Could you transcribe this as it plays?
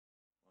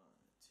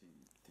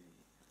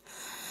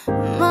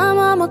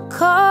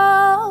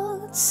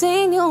recall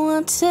seeing you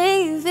on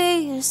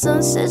TV.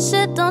 Sunset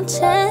shit don't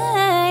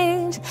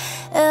change.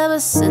 Ever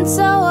since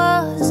I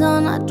was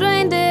on, I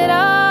drained it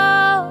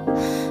all.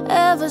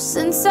 Ever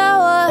since I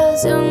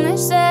was young, they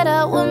said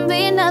I wouldn't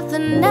be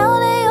nothing. Now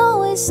they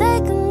always say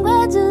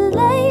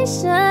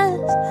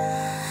congratulations.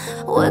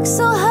 Work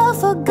so hard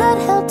for good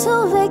health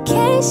to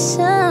vacation.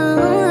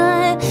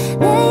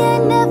 They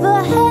ain't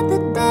never had the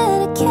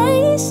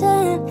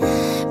dedication.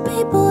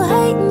 People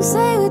hate and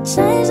say we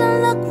changed,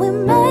 and look, we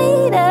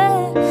made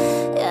it.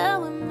 Yeah,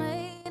 we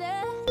made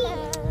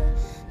it.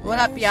 What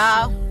up,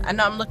 y'all? I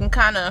know I'm looking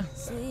kind of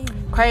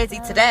crazy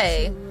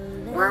today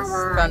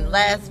from the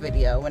last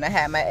video when I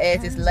had my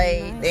edges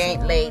laid. They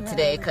ain't laid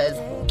today because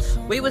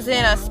we was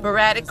in a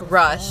sporadic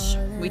rush.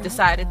 We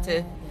decided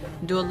to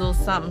do a little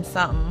something,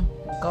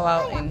 go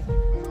out and...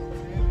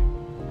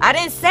 I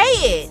didn't say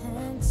it!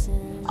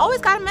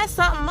 Always gotta mess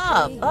something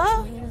up,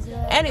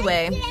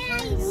 Anyway,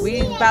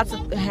 we about to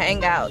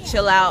hang out,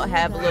 chill out,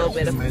 have a little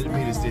bit of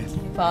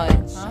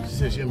fun. She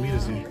said she'll meet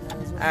us here.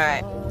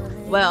 Alright,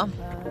 well,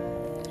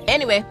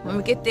 anyway, when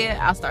we get there,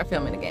 I'll start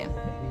filming again.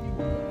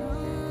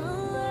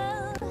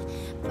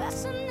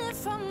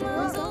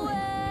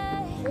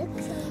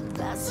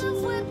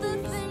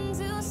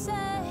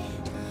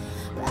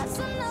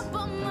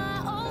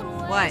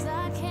 What?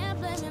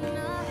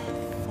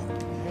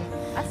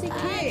 I see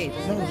kids.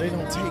 No, they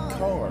don't take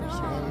cars.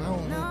 No.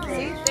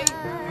 See, they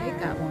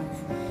got one.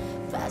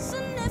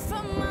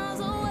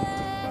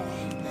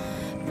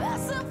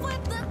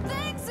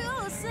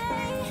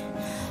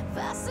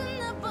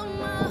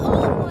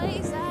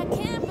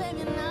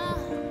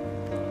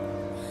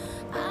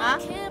 Huh?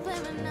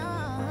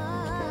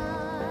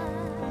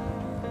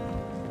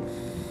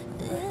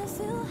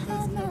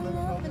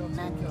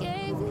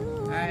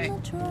 Alright.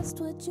 Trust,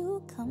 would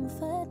you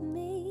comfort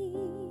me?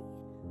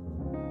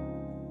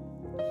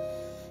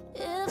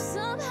 If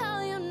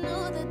somehow you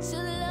knew that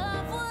your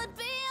love would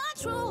be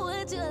untrue,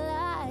 would you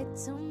lie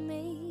to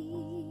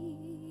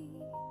me?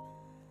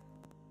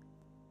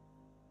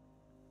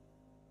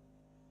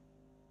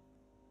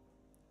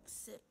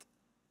 Sick.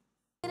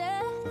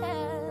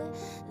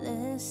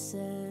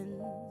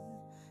 Listen,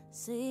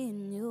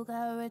 seeing you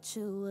got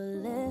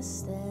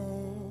ritualistic,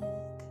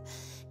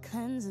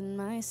 cleansing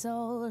my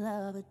soul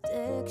of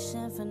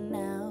addiction for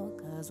now,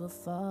 'cause we're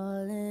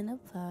falling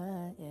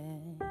apart, yeah.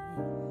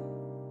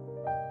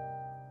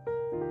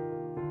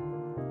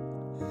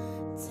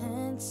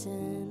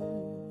 Tension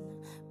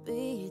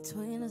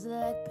between us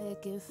like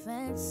picket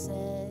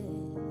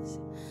fences.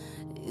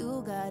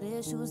 You got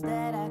issues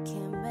that I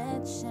can't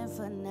mention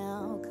for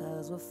now,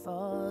 'cause we're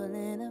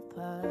falling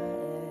apart, yeah.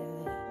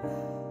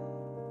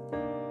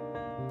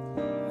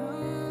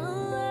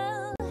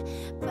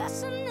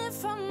 Passionate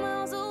from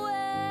miles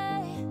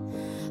away,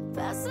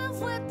 passive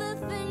with the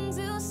things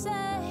you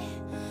say,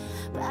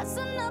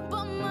 passing up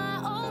on my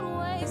old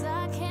ways.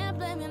 I can't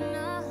blame you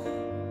now.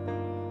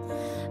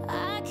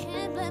 I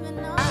can't blame you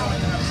now.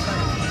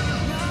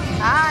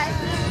 Hi.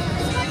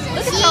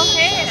 Look at your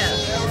hair.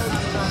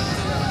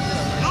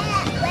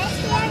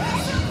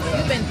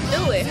 You've been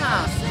through it,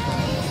 huh?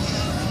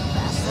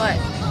 What?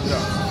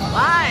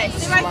 Why?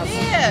 Sit right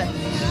there.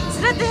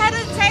 Sit at the head of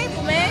the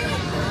table, man.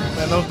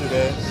 Man, don't do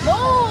that.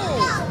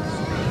 Move.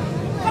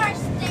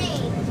 First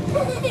thing.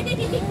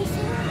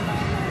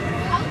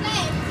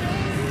 Okay.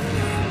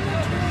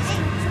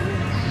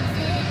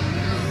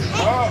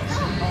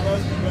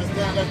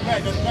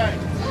 That's back.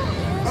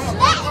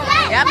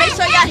 Y'all make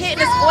sure y'all hitting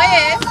the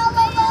squares.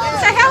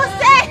 What the hell is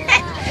that?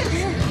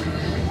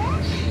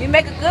 You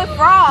make a good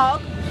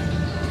frog.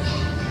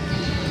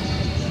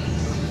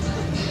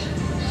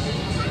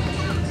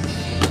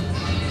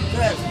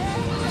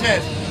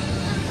 Yes.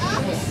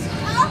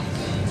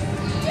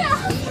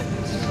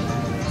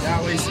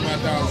 Y'all wasting my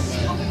dollars.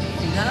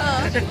 No.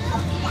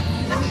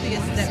 Let me be a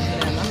step for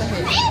them. I'm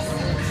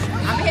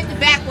gonna hit the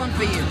back one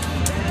for you. You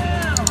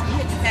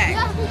hit the back.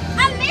 I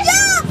missed it.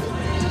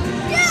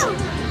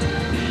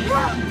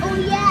 Oh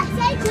yeah,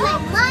 say to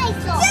it,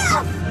 Michael.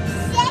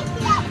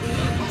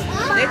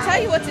 They tell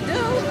you what to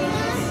do.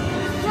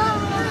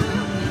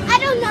 I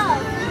don't know.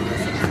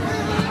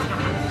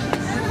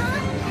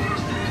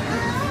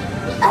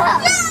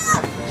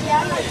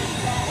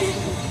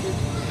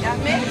 Y'all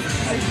missed?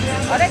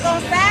 Oh, they're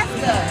going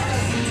faster.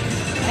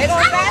 They're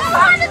going faster. I don't know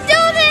how to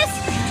do this.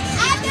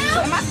 I do.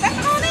 Am I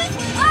stepping on it?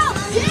 Oh,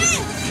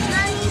 yes.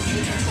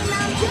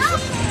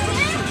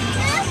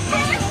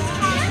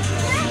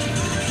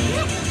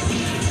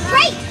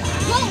 Great.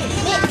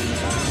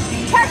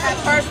 Perfect.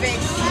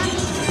 Perfect.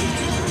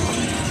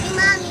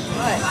 Mommy.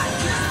 What?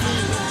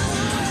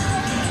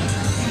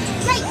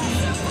 Great.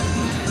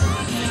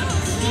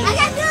 I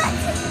got good.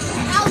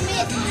 I'll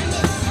miss.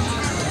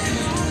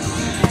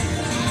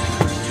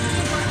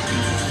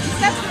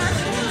 Step on my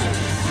shoe.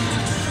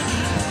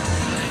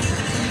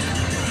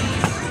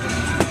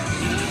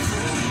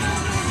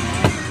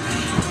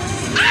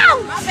 Ow!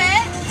 My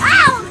bad.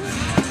 Ow!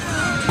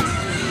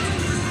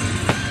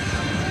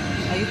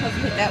 Oh, you're supposed to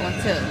hit that one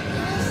too.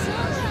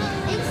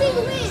 MC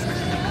wins.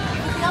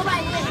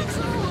 Nobody wins.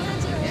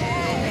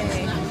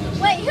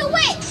 Wait, who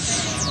went?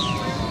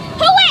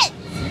 Who went?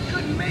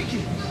 Couldn't make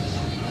it.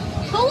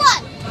 Who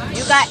won?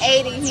 You got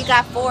 80, he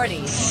got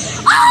 40.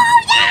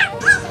 Oh, yeah!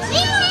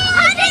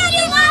 Thank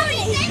you,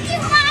 Mommy. Thank you,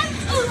 Mom.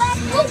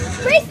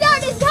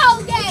 Restart this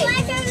whole game.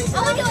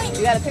 I'm gonna do it.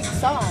 You gotta pick the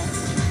song.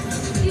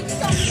 You just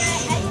don't get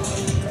it.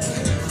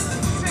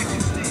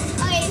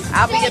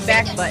 I'll be your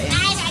back button.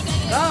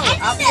 Go,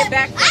 I'll be your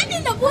back I button.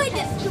 didn't avoid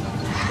this.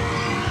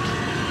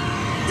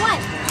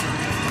 One.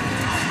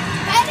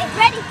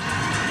 Ready?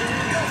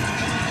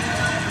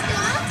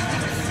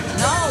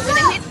 No,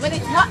 when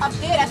it's not up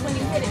there, that's when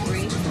you hit it,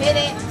 Bree. Hit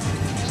it.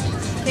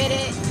 Hit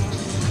it.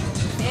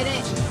 Hit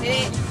it. Hit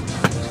it.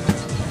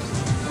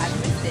 I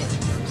missed it.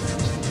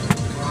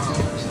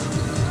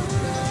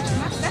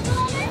 Am I second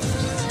on this?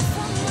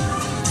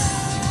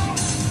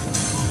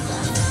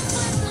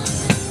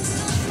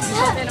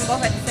 Hit them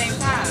both at the same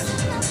time.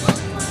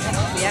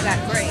 See, I got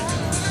great.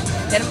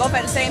 Hit them both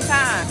at the same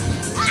time.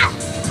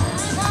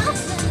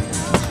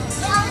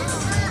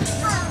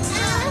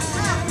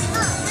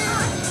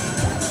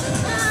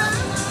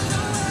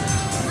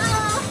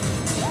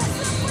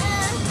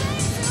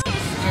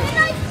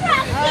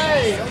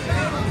 Hey,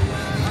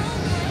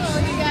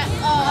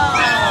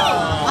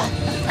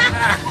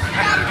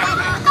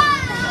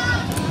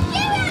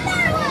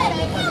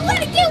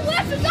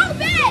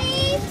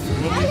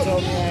 Remember you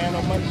told me I had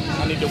no money?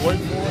 I need to work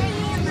for it?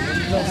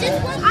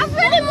 I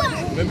really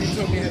want. Remember you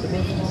told me I had to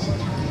work for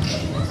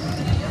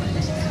it?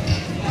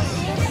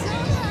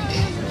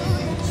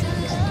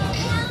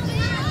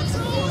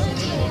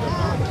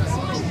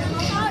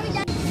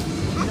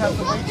 You have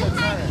to wait your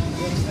turn.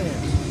 You understand?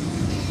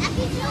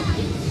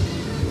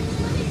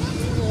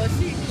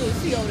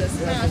 She over there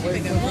smiling. She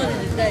making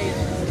money today.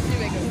 She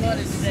making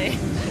money today.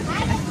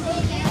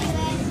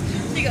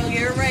 She gonna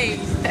get a raise.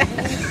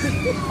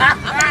 I'm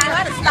gonna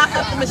let her stock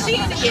up the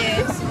machine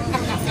again.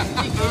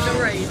 She getting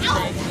a raise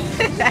today.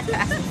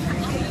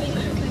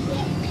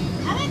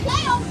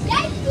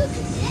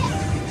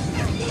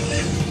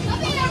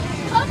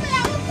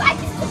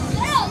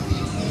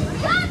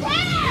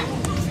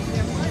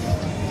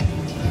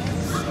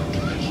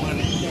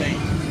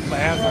 But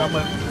ask her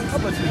how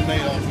much you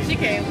made on me. She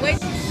can't wait.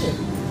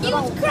 He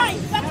was crying.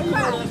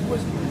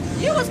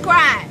 You was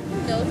crying.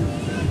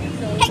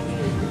 Hey,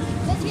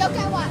 let's go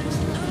get watch.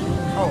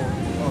 Oh,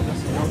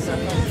 that's the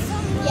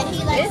Yeah,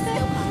 he likes Is to it?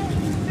 go.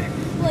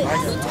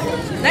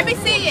 Let me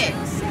see it.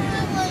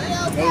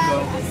 There you go.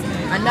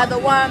 Another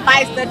one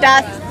bites the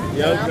dust.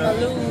 Yo, I'ma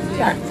lose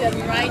it. I'm telling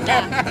you right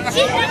now.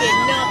 She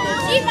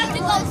about to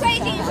go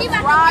crazy. She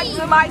about Subscribe to to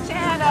leave. my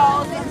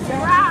channel.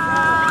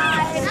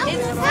 Subscribe.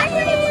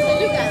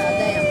 You got a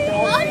damn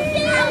dog.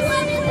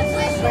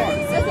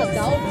 That's a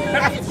dog.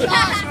 That's a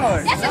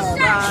shark. It's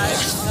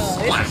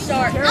a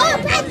shark. Oh,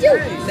 thank you.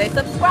 Say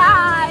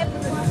subscribe.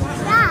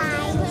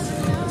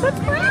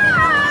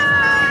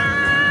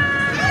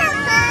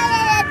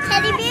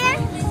 Teddy bear.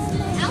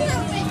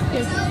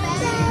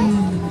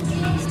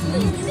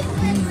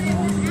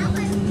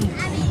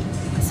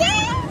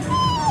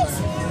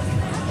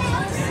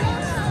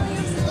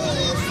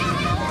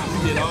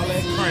 did all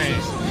that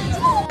crash.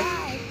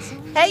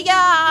 Hey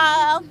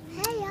y'all.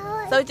 Hey,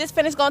 y'all. So we just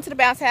finished going to the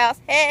bounce house.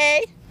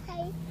 Hey.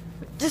 Hey.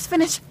 Just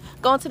finished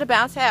going to the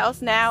bounce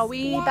house. Now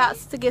we about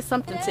to get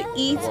something to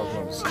eat.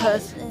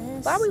 Cause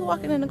why are we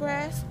walking in the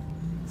grass?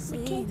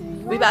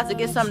 We about to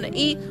get something to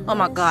eat. Oh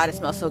my God, it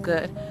smells so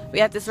good. We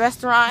at this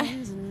restaurant.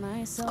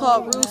 It's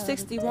called Rue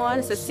 61.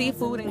 It's a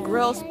seafood and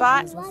grill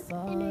spot.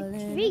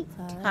 Treat.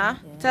 Huh?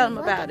 Tell them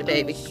about it,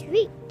 baby.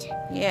 Treat.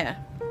 Yeah.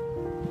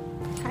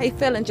 How you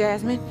feeling,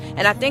 Jasmine?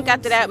 And I think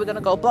after that we're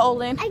gonna go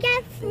bowling. I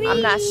got free.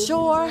 I'm not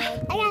sure.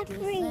 I got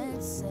free.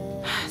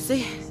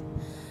 See?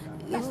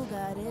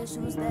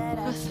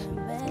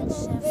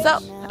 So,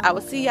 I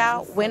will see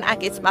y'all when I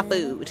get to my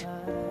food.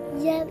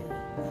 Yeah.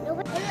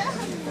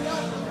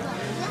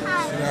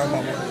 Yeah,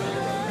 mama.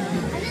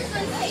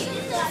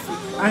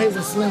 I hate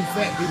when slim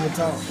fat people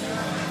talk.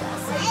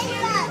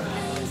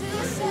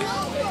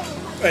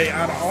 Hey,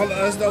 out of all of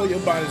us though, your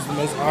body's the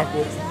most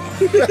awkward.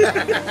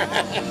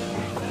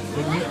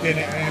 When you did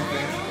it,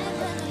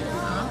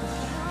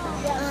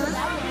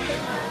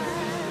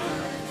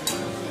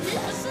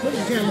 look at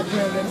the camera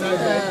playing with that knife,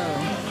 baby.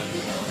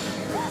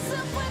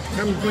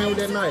 Camera playing with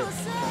that knife.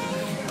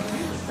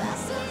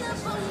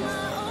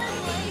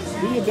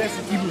 Do your best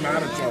to keep him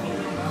out of trouble.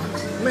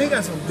 Man, he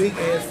got some big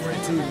ass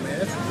friend too,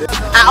 man.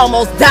 I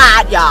almost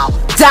died, y'all.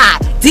 Died.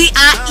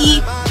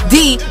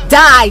 D-I-E-D.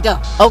 Died.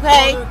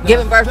 Okay?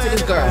 Giving birth to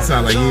this girl.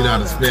 Sound like you know how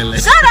to spell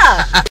it. Shut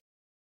up!